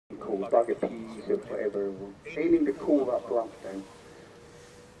coal, bag of peas or whatever, we're aiming to coal that blank down.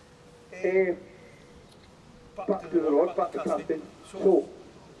 Back to the rod, back to casting. So,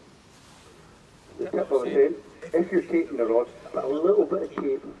 the tip I was saying, if you're taping the rod, put a little bit of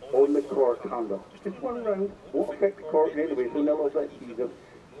tape on the cork handle. Just one round, won't affect the cork in any way, it's only a little bit easier,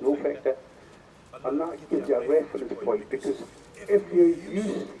 no affect it. And that gives you a reference point, because if you're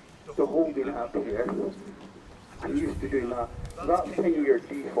used to holding it up here, and used to doing that, that's kind of your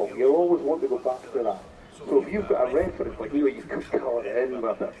default. You'll always want to go back to that. So if you've got a reference, like you could colour it in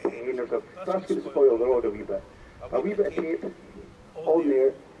with a bit of paint or something, that's going to spoil the rod a wee bit. A wee bit of tape on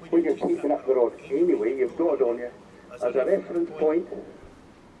there, when you're taping up the rod anyway, you've got it on you as a reference point,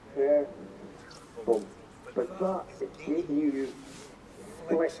 there, boom. But that is getting you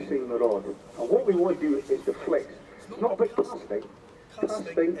flexing the rod. And what we want to do is to flex. It's not about casting.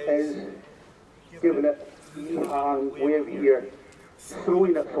 Casting is giving it hand, wave here,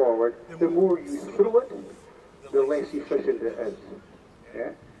 throwing it forward. The more you throw it, the less efficient it is.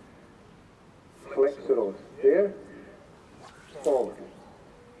 Yeah? Flex the rod. There, forward.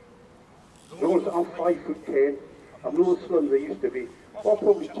 Notice I'm 5'10". I'm not as slim as I used to be. I'll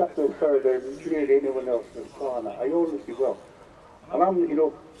probably chuck this further near anyone else that's playing it. I honestly will. And I'm, you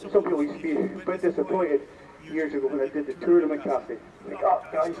know, some people used to be a bit disappointed years ago when I did the tournament casting. Like, oh,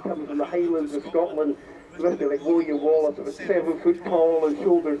 guys coming from the Highlands of Scotland, literally like William Wallace, about 7 foot tall and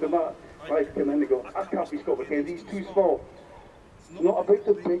shoulders and that. Guys come in and go, I can't be Scott Mackenzie, he's too small. It's not about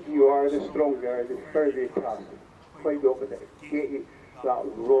the big you are, the stronger, the further you cast. Quite the opposite. Getting that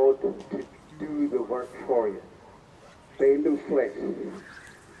rod to do the work for you. Bend and flex.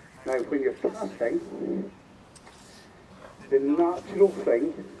 Now when you're casting, the natural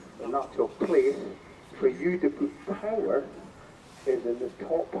thing, the natural place for you to put power is in the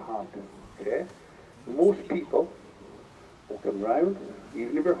top hand. Okay? Most people will come round,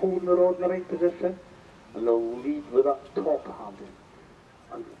 even if you're holding the rod in the right position, and they'll lead with that top hand.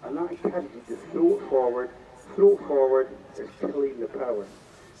 And that encourages you to throw it forward is killing the power.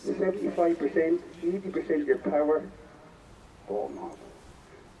 75%, 80% of your power, bottom hand.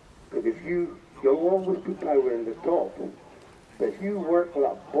 Because you'll always put power in the top, but if you work with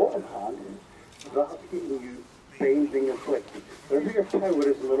that bottom hand, that's getting you bending and flexing. Wherever your power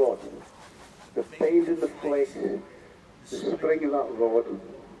is in the rod, the bend and the flex, the spring of that rod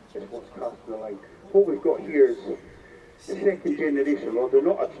is what's casting the line. What we've got here is the second generation rod. They're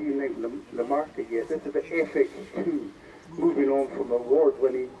not achieving out in the market yet. This is the FX2, moving on from the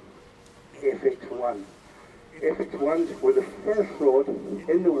award-winning FX1. FX1s were the first rod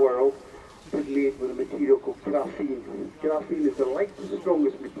in the world to be made with a material called graphene. Graphene is the lightest,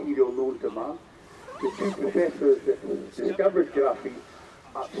 strongest material known to man. The two professors that discovered graphene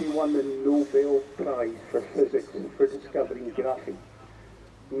actually won the Nobel Prize for Physics for discovering graphene.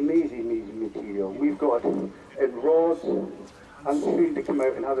 Amazing, amazing material. We've got it in rods and soon to come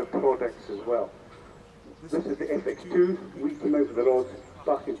out in other products as well. This is the FX2. We came out with the rods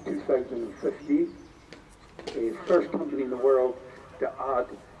back in 2015. The first company in the world to add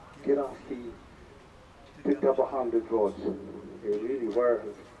graphene to double-handed rods. They really were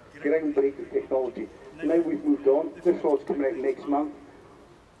groundbreaking technology. Now we've moved on. This rod's coming out next month,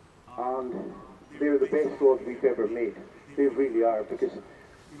 and they're the best rods we've ever made. They really are, because,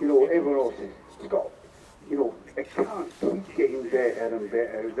 you know, everyone else says, Scott, you know, it can't keep getting better and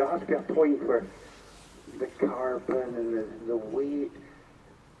better. There has to be a point where the carbon and the weight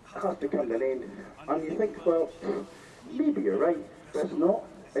has to come to an end. And you think, well, maybe you're right, but it's not.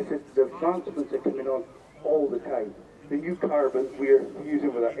 It's the advancements are coming on all the time. The new carbon we're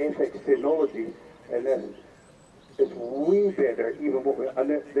using with our FX technology, and this is way better, even what we, and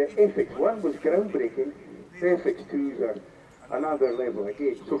the FX1 was groundbreaking. The FX2s are another level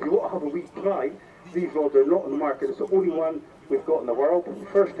again. So if you want to have a wee try, these rods are not on the market. It's the only one we've got in the world.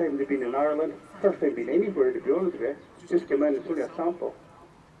 First time they've been in Ireland, first time been anywhere, to be honest with you. Just come in, it's only a sample.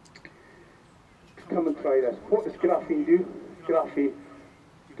 Come and try this. What does graphene do? Graphene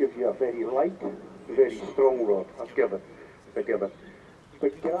gives you a very light, very strong rod. That's given. It's a given.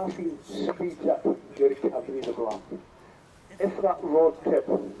 But graphene speeds up your recovery of the blank. If that rod tip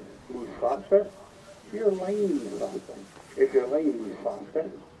moves faster, your line moves faster. If your line moves faster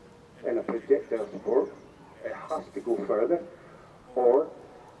in a projectile sport, it has to go further. Or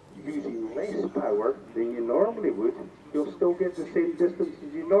using less power than you normally would, you'll still get the same distance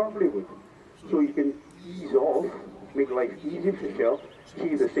as you normally would. So you can ease off, make life easy for yourself,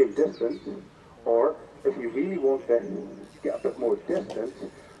 achieve the same distance, or if you really want to get a bit more distance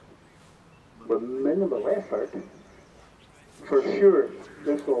with minimal effort, for sure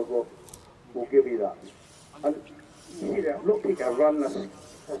this rod will give you that. And you see, I'm not taking a run,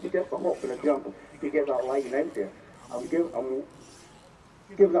 as you get the hop and a jump, you get that line out there. I'm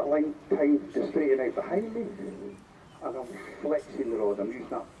giving that line time to straighten out behind me, and I'm flexing the rod. I'm using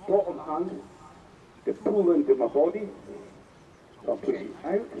that bottom hand to pull into my body. So I'm pushing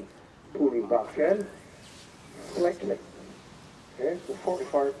out, pulling back in, flexing. Okay, so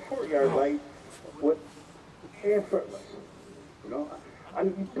 40-yard line with effortless, you know.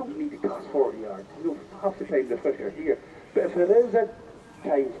 And you don't need to cast 40 yards. You know, half the time the fish are here. But if there is a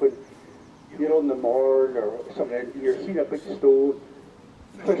times when you're on the Mourne or something, you're seeing a big stone,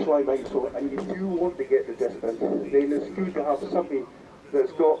 fish line by so, and you do want to get the distance, then it's good to have something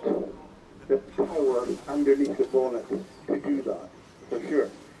that's got the power underneath the bonnet to do that, for sure.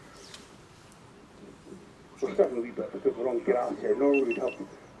 We're starting a wee bit because we're on grass here. Normally we'd have to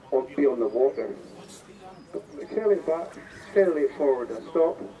be on the water. But sail it back, sail it forward and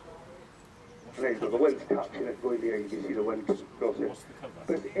stop. And then the wind's catching it going there, you can see the wind across it.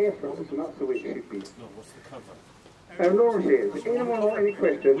 But it's effortless, and that's the way it should be. Now, Laura says, anyone want any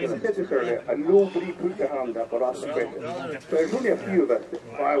questions? And I said this earlier, and nobody put their hand up or asked a question. So there's only a few of us.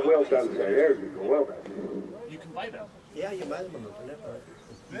 Well done, sir. There you go, well done. You can buy them. Yeah, you buy them.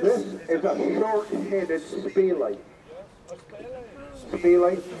 This is a short-headed spay-line.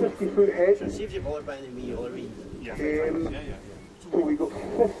 Spay-line, 50-foot head. See if you bought by any already. So we got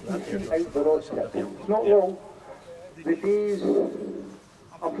 50 feet out the rod tip. It's not long. The days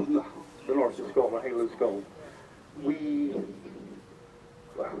up from the north of Scotland, Highland Scotland, we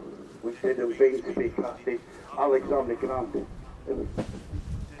did invent spay casting. Alexander Grant didn't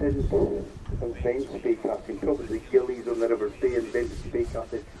invent spay casting. Probably Gillies on the River Spay invented spay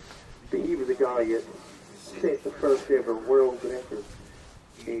casting. But he was the guy that set the first ever world record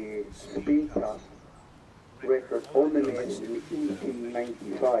spay cast record on the net in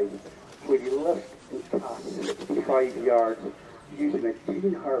 1895, where he lifted and cast 65 yards using a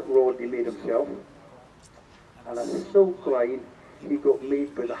Gene Hart rod he made himself, and a silk line he got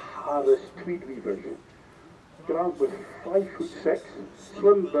made by the Harris Tweed Weavers. Grant was 5'6",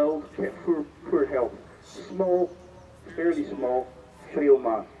 slim build, kept poor health, small, fairly small, frail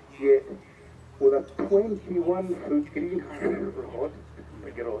man, yet with a 21-foot green rod,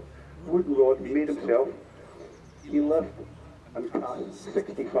 wooden rod he made himself, he lifted and cast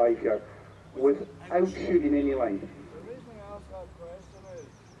 65 yards without shooting any line. The reason I asked that question is,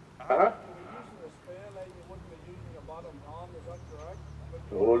 Uh-huh. using a spare line, you wouldn't be using a bottom hand, is that correct?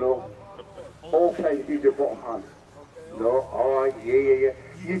 Oh no. All kinds use your bottom hand. No, alright, yeah.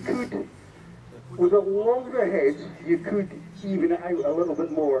 You could, with a longer head, you could even it out a little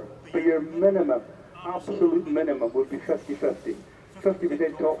bit more, but your minimum, absolute minimum would be 50-50.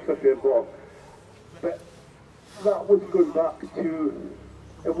 50% top, 50% bottom. But that was going back to,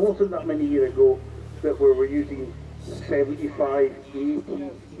 it wasn't that many years ago that we were using 75, 80,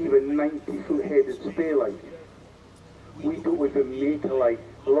 even 90-foot headed spay line. We don't even make a line.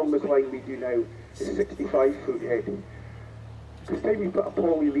 The longest line we do now is 65-foot head. This time you put a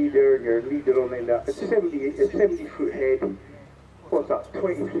poly leader and your leader on in that, it's 70-foot head. What's that,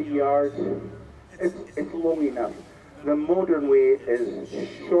 23 yards? It's long enough. The modern way is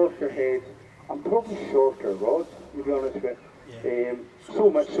shorter head and probably shorter rods, to be honest with you. So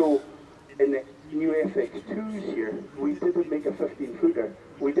much so, in the new FX2s here, we didn't make a 15-footer.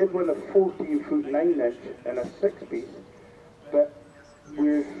 We did one a 14-foot 9-inch and a 6-piece, but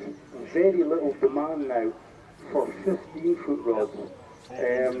with very little demand now for 15-foot rods.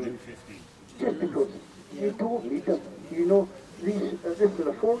 Just because you don't need them. You know, this is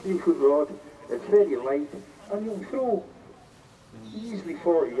a 14-foot rod, it's very light, and you'll throw easily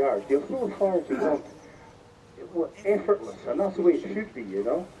 40 yards. You'll throw as far as you want. Effortless, and that's the way it should be, you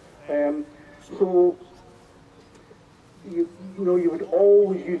know. So, you know, you would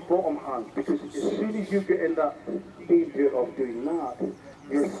always use bottom hand, because as soon as you get in that danger of doing that,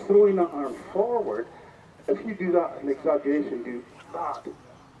 you're throwing that arm forward. If you do that, an exaggeration, do that,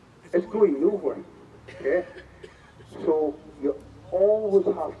 it's going nowhere, okay? So, you always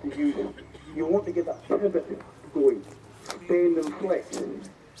have to use, you want to get that pivot going, bend and flex.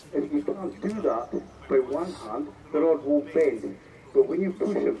 If you can't do that by one hand, the rod won't bend. But when you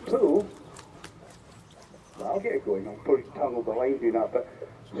push and pull, I'll get it going. I'll probably tangle the line doing that. But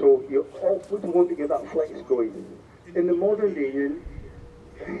so you always want to get that flex going. In the modern day, your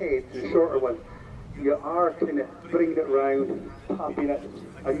head, the shorter one, you are kind of bringing it round, tapping it,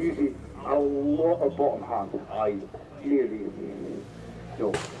 and using a lot of bottom hand. I nearly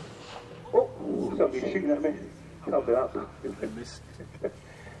no. Oh, somebody's shooting at me. Can't be that.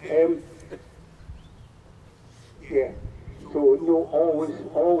 Yeah. So no,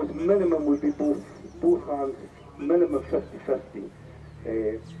 always minimum would be both hands, minimum 50-50.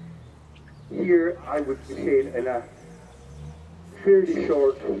 Here I would be saying in a fairly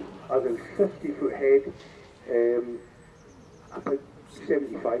short, as in 50-foot head, about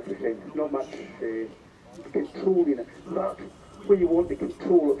 75%, not much controlling it. That's where you want to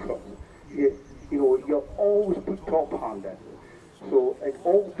control it from. You know, you'll always put top hand in. So at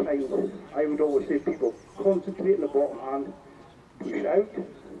all times, I would always say to people, concentrate on the bottom hand, push out,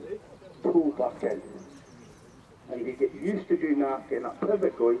 pull back in. And if you get used to doing that, getting that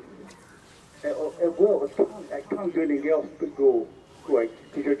pivot going, it can't do anything else but go out,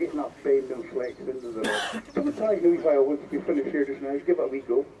 because you're getting that bend and flex into the rod. Come and try it in a wee while once we finish here just now, give it a wee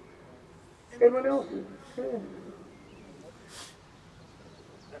go. Anyone else? Yeah.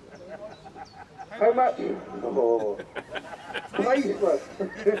 How much? Oh, priceless.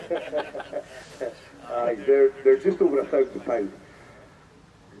 Aye, they're just over £1,000.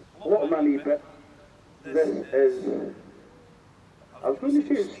 A lot of money, but this is, I was going to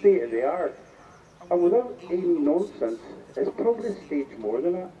say it's state of the art, and without any nonsense, it's probably a stage more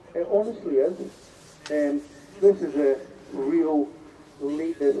than that. It honestly is. This is a real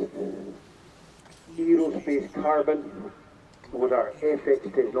latest aerospace carbon with our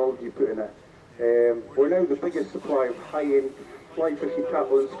FX technology put in it. We're now the biggest supplier of high-end fly fishing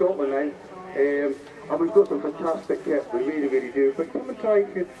tackle in Scotland now, and we've got some fantastic kit, we really, really do. But come and try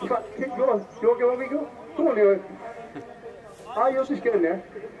it. In fact, go on, you want to give it a wee go? Come on, Neil. Ah, you'll just get in there.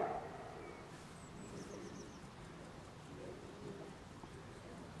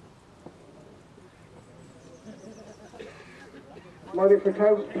 Ready for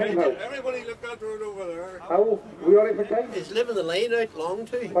time? Everybody look out road over there. How? We on it for time? Is living the line out long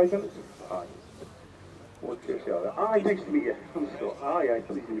too? 5 minutes? Aye. What's your shout? Aye, nice to meet you. I'm Scott. Aye,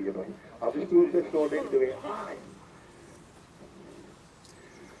 pleased to meet you, buddy. I'll just move this rod into it. Aye.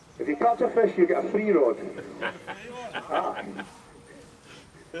 If you catch a fish, you get a free rod. Aye.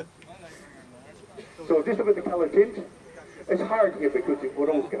 So just about the colour change. It's hard here because we're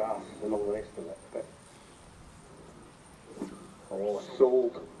all grass and all the rest of it. But oh,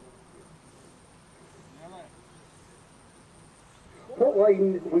 sold. What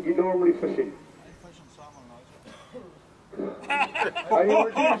line would you normally fish in? I you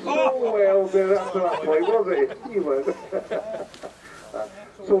were doing so well there up to that point, wasn't it? You were.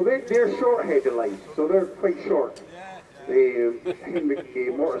 So they're short-headed lines, so they're quite short.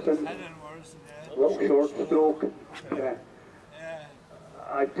 The Morrison, little short stroke.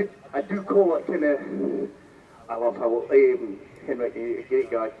 I do call it kind of. I love how Henry, a great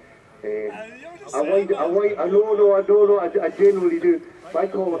guy. I genuinely do. But I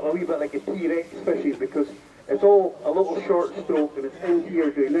call it a wee bit like a T-Rex fishing because it's all a little short stroke and it's in here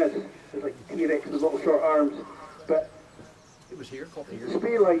doing this. It's like a T-Rex with little short arms. But It was here, caught here.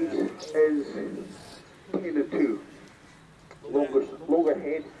 spay lines is 10 and 2. Longer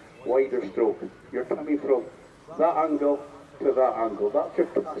head, wider stroke. You're coming from that angle to that angle. That's your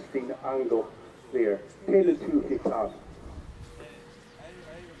casting angle there. 10 and 2 if you can.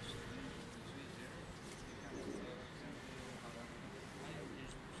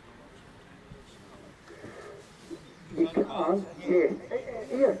 You can,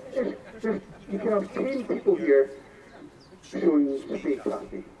 yeah. You can have 10 people here showing spay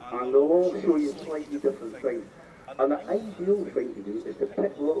casting, and they'll all show you slightly different things. And the ideal thing to do is to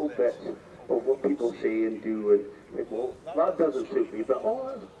pick little bits of what people say and do, and think, well, that doesn't suit me, but oh,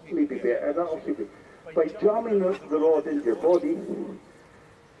 that's maybe better, that'll suit me. By jamming the rod into your body,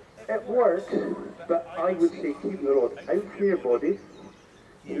 it works, but I would say keep the rod out from your body,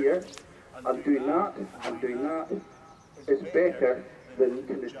 here, and doing that, is better than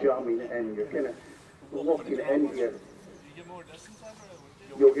kind of jamming it in. You're kind of locking it in here.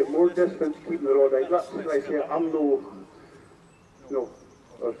 You'll get more distance keeping the rod out. That's what I say. I'm no,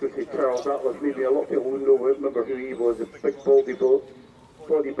 I was going to say Charles Atlas. Maybe a lot of people would know, remember who he was, a big bodybuilder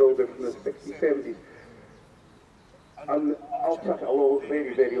from the 60s, 70s. And I'll chuck it a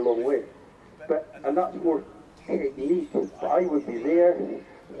very, very long way. And that's more technique. But I would be there.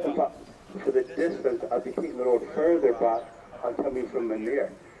 In fact, for the distance, I'd be taking the rod further back and coming from in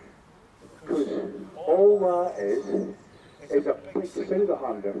there. Because all that is a big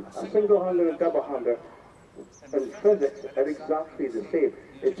single-hander. A single-hander and double-hander in physics are exactly the same.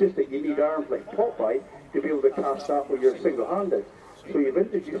 It's just that you need arms like Popeye to be able to cast that when you're single-handed. So you've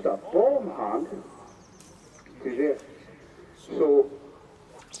introduced a bottom hand to there. So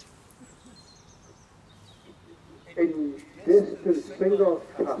in distance single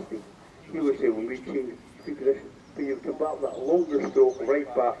casting, you would say when we change position, but you come back that longer stroke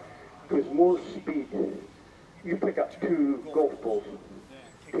right back, because more speed. You pick up 2 golf balls,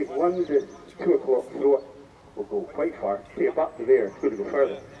 take one to 2 o'clock, throw it will go quite far. Take it back to there, it's going to go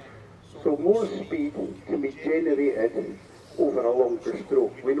further. So more speed can be generated over a longer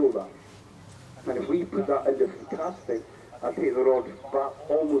stroke, we know that. And if we put that into casting and take the rod back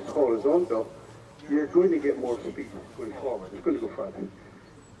almost horizontal, you're going to get more speed going forward, it's going to go further.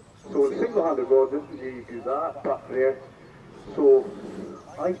 So in single-handed rods, you do that back there. So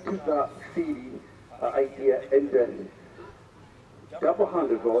I took that theory, idea into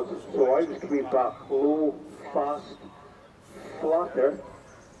double-handed rods, so I was coming back low, fast, flatter,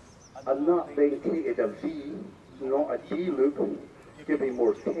 and that then created a V, not a D loop, giving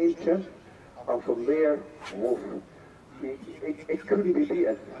more tension, and from there, woof, it couldn't be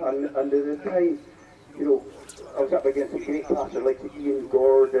beaten. And at the time, you know, I was up against a great caster like Ian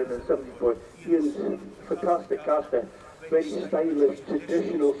Gordon and some of these boys. Ian's a fantastic caster, very stylish,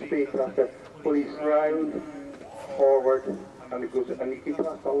 traditional spade caster, but he's round, forward, and it goes, and he can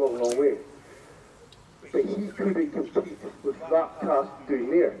cast a long, long way. But he couldn't compete with that cast doing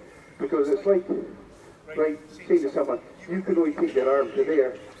there, because it's like saying to someone, you can only take your arm to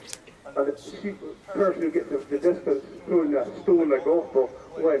there, and the person who gets the distance throwing a stone or a golf ball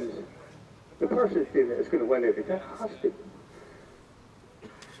wins. The person doing it is going to win every time. It has to.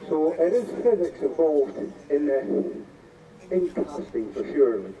 So it is physics involved in casting for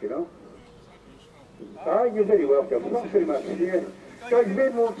sure, like, you know. You're very welcome. Thanks very much. Yeah. Guys, you may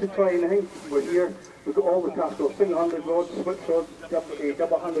want to try anything. We're here. We've got all the castles, single-handed rods, switch rods,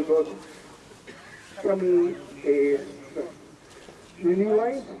 double-handed rods. Coming the new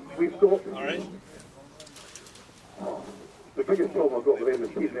lines, we've got. All right. The biggest problem I've got with them is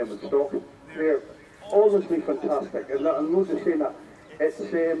keeping them in stock. They're honestly fantastic, and I'm not just saying that. It's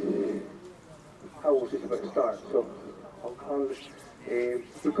how was it about to start? So I'll call it.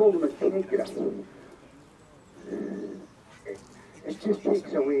 We call them a tegra. It just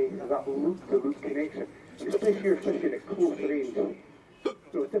takes away that loop-to-loop connection, especially if you're fishing at close range.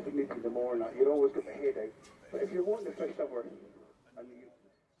 So it's different maybe in the morning. You're always got the head out, but if you're wanting to fish somewhere